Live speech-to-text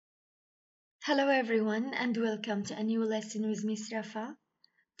Hello everyone and welcome to a new lesson with Miss Rafa.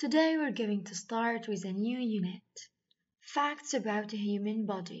 Today we're going to start with a new unit, Facts about the Human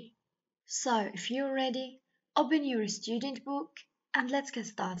Body. So if you're ready, open your student book and let's get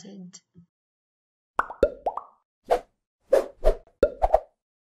started.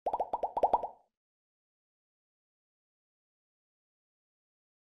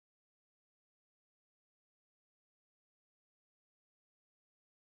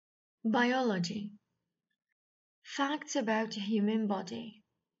 Biology. Facts about the human body.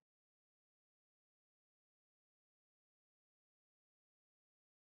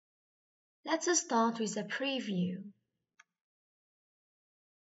 Let's start with a preview.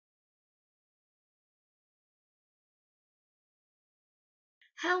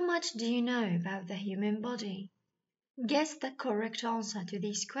 How much do you know about the human body? Guess the correct answer to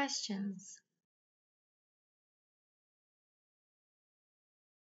these questions.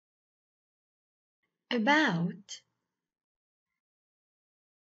 About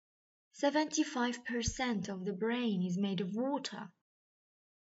 75% of the brain is made of water.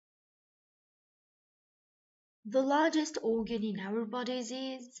 The largest organ in our bodies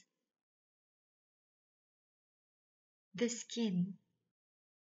is the skin.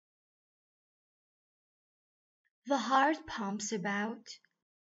 The heart pumps about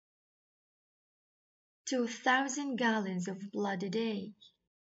 2,000 gallons of blood a day.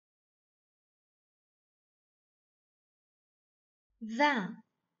 The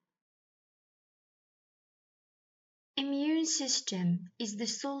immune system is the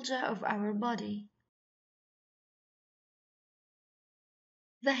soldier of our body.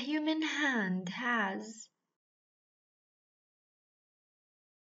 The human hand has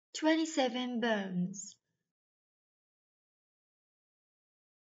 27 bones.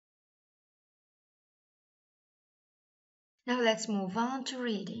 Now let's move on to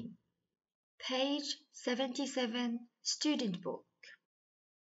reading. Page 77, Student Book.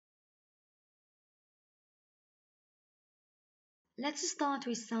 Let's start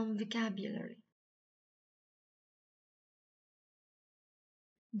with some vocabulary.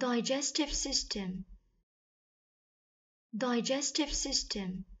 Digestive system. Digestive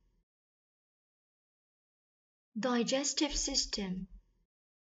system. Digestive system.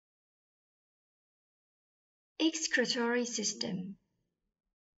 Excretory system.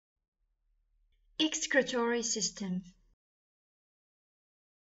 Excretory system.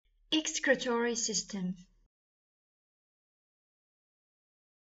 Excretory system.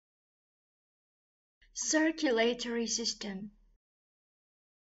 Circulatory system.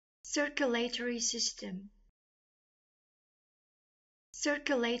 Circulatory system.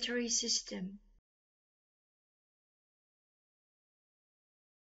 Circulatory system.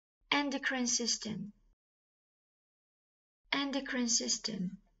 Endocrine system. Endocrine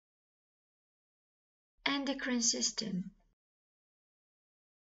system. Endocrine system.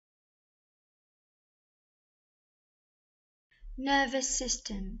 Nervous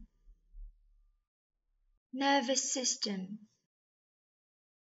system. Nervous system.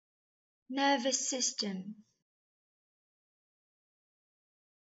 Nervous system.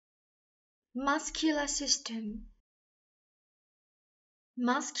 Muscular system.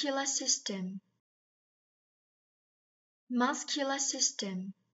 Muscular system. Muscular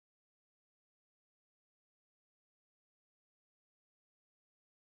system.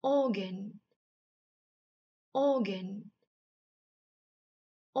 Organ. Organ.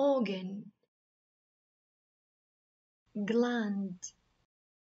 Organ. Gland.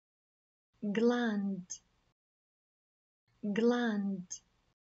 Gland. Gland.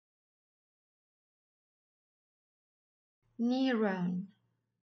 Neuron.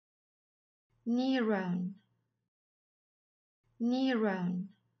 Neuron. Neuron.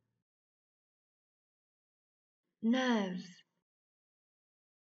 Nerve.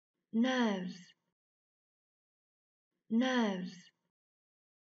 Nerve. Nerve.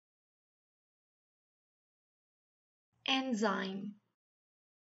 Enzyme.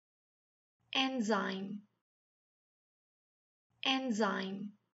 Enzyme. Enzyme.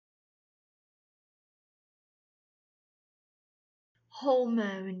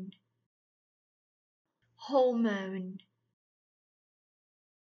 Hormone. Hormone.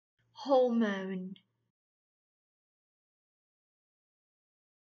 Hormone.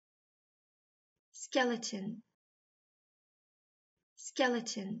 Skeleton.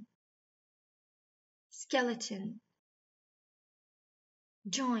 Skeleton. Skeleton.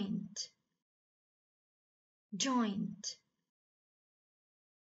 Joint. Joint.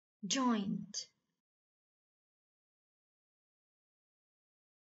 Joint.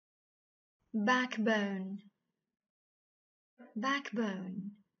 Backbone.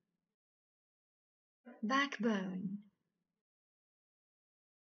 Backbone. backbone,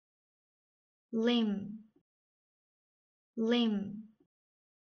 limb, limb,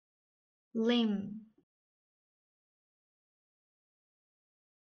 limb,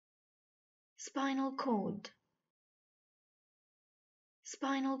 spinal cord,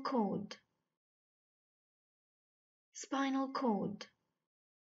 spinal cord, spinal cord,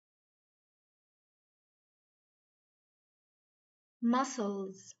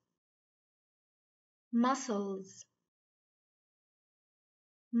 muscles, muscles,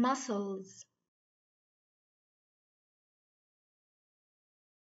 muscles,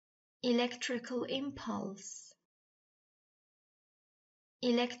 electrical impulse,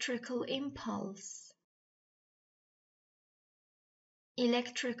 electrical impulse,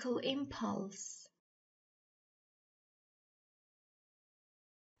 electrical impulse,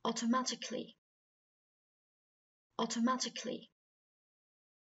 automatically, automatically,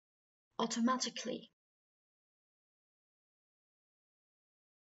 automatically,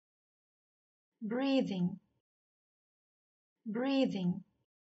 breathing, breathing,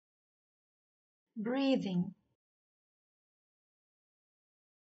 breathing,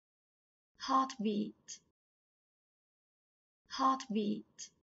 heartbeat, heartbeat,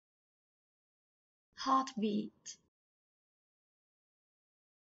 heartbeat,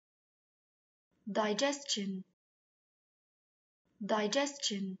 digestion,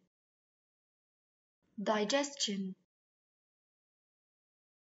 digestion, digestion,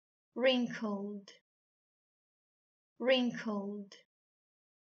 wrinkled, wrinkled,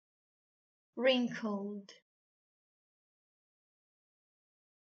 wrinkled,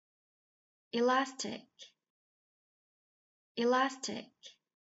 elastic, elastic,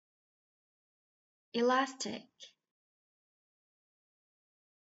 elastic,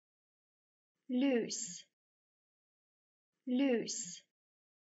 loose, loose,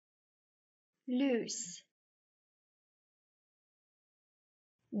 loose,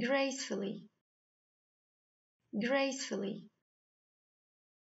 gracefully, gracefully,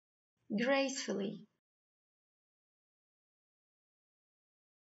 gracefully,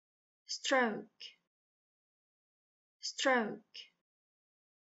 stroke, stroke,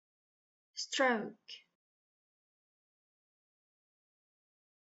 stroke,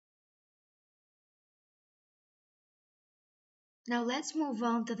 now let's move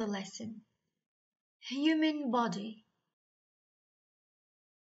on to the lesson. Human body.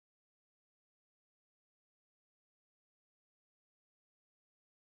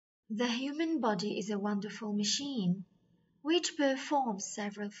 The human body is a wonderful machine which performs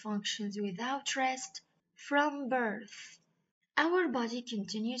several functions without rest from birth. Our body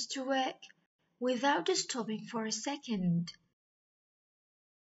continues to work without stopping for a second.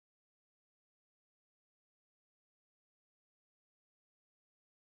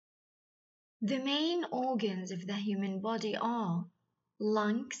 The main organs of the human body are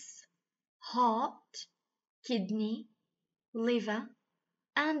lungs, heart, kidney, liver,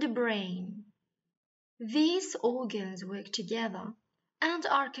 and brain. These organs work together and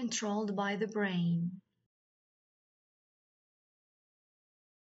are controlled by the brain.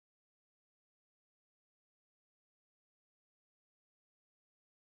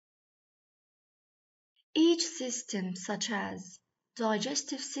 Each system, such as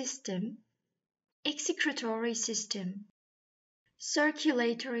digestive system, excretory system,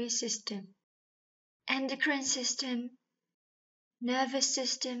 circulatory system, endocrine system, nervous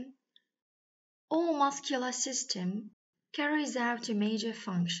system, or muscular system, carries out a major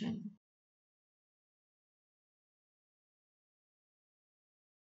function.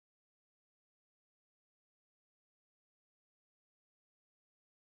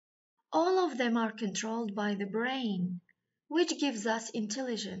 All of them are controlled by the brain, which gives us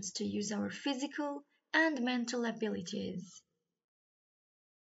intelligence to use our physical and mental abilities.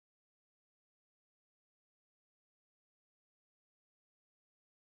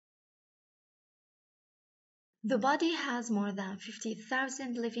 The body has more than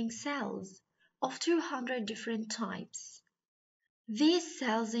 50,000 living cells of 200 different types. These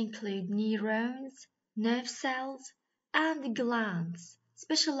cells include neurons, nerve cells, and glands,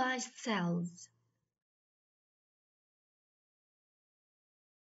 specialized cells.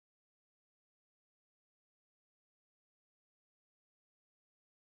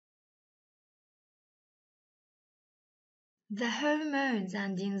 The hormones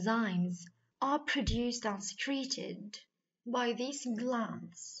and enzymes are produced and secreted by these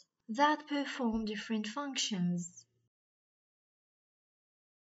glands that perform different functions.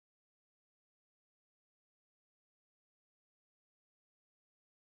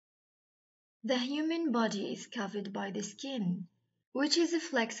 The human body is covered by the skin, which is a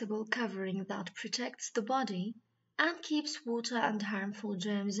flexible covering that protects the body and keeps water and harmful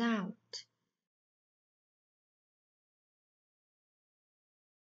germs out.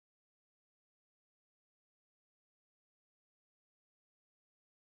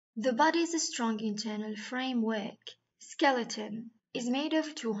 The body's strong internal framework, skeleton, is made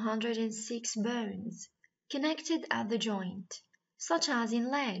of 206 bones, connected at the joint, such as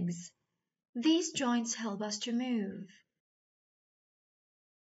in legs. These joints help us to move.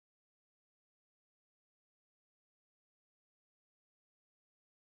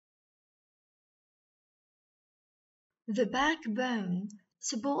 The backbone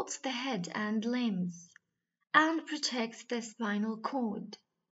supports the head and limbs and protects the spinal cord.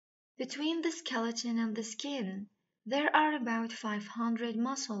 Between the skeleton and the skin, there are about 500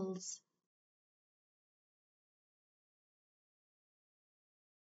 muscles.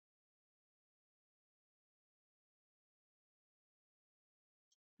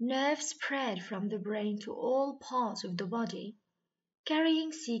 Nerves spread from the brain to all parts of the body,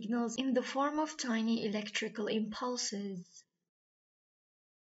 carrying signals in the form of tiny electrical impulses.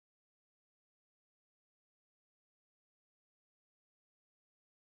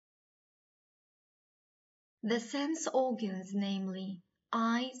 The sense organs, namely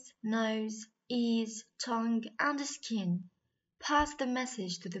eyes, nose, ears, tongue, and skin, pass the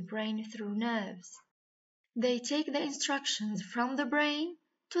message to the brain through nerves. They take the instructions from the brain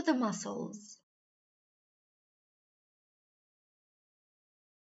to the muscles.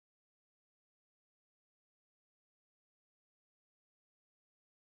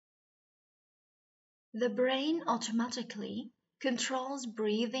 The brain automatically controls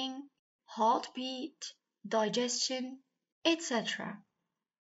breathing, heartbeat, digestion, etc.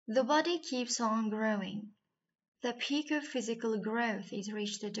 The body keeps on growing. The peak of physical growth is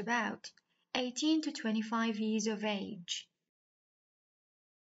reached at about 18 to 25 years of age.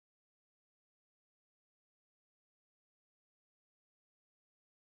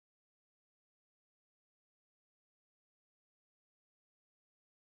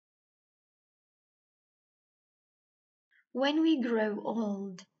 When we grow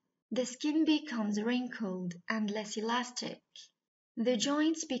old, the skin becomes wrinkled and less elastic. The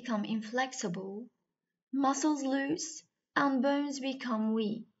joints become inflexible, muscles loose, and bones become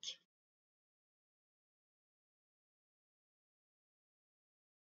weak.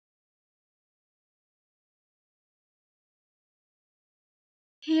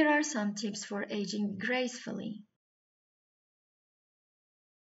 Here are some tips for aging gracefully.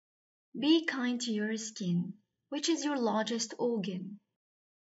 Be kind to your skin, which is your largest organ.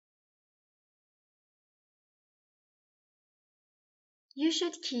 You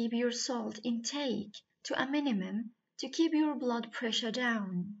should keep your salt intake to a minimum to keep your blood pressure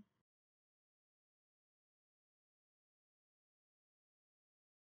down.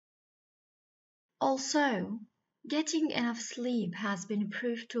 Also, getting enough sleep has been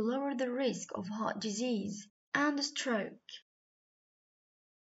proved to lower the risk of heart disease and stroke.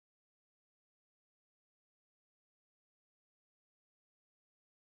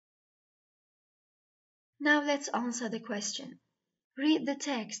 Now let's answer the question. Read the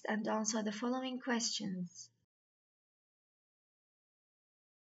text and answer the following questions.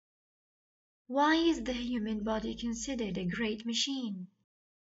 Why is the human body considered a great machine?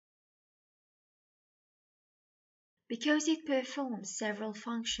 Because it performs several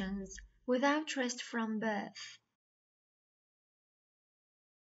functions without rest from birth.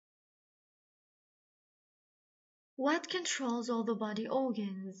 What controls all the body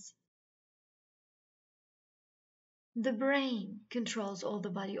organs? The brain controls all the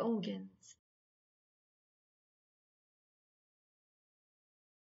body organs.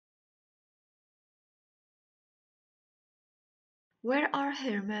 Where are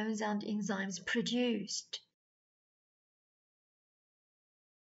hormones and enzymes produced?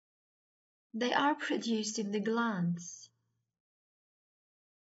 They are produced in the glands.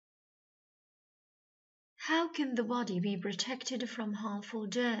 How can the body be protected from harmful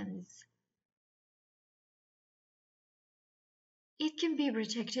germs? It can be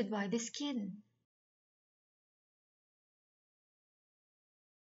protected by the skin.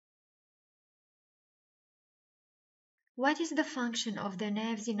 What is the function of the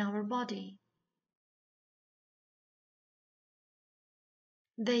nerves in our body?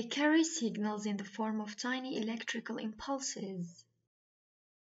 They carry signals in the form of tiny electrical impulses.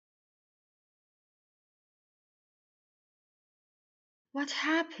 What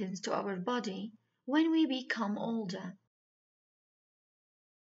happens to our body when we become older?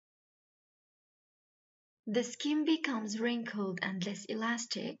 The skin becomes wrinkled and less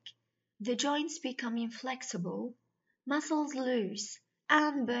elastic, the joints become inflexible, muscles loose,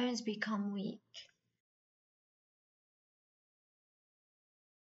 and bones become weak.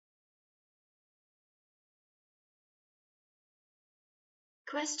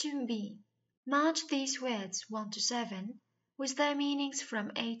 Question B. Match these words 1 to 7 with their meanings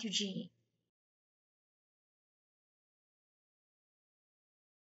from A to G.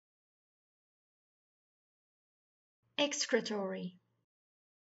 Excretory,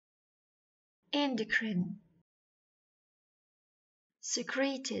 endocrine,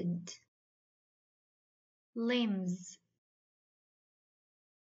 secreted, limbs,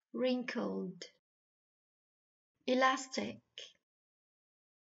 wrinkled, elastic,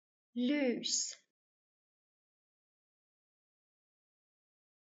 loose,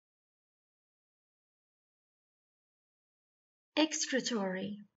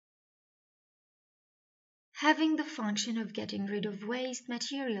 excretory, having the function of getting rid of waste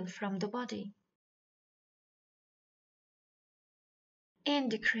material from the body.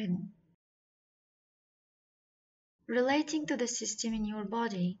 Endocrine, relating to the system in your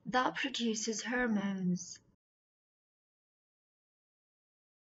body that produces hormones.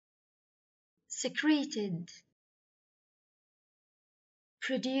 Secreted,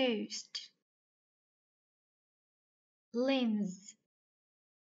 produced. Limbs,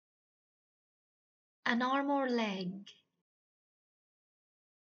 an arm or leg.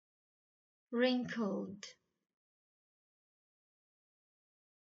 Wrinkled,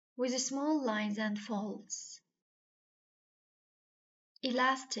 with small lines and folds.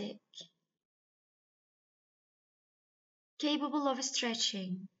 Elastic, capable of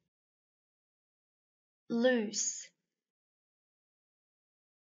stretching. Loose,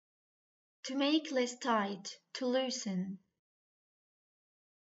 to make less tight, to loosen.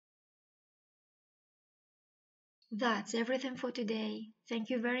 That's everything for today. Thank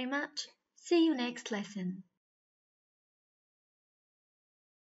you very much. See you next lesson.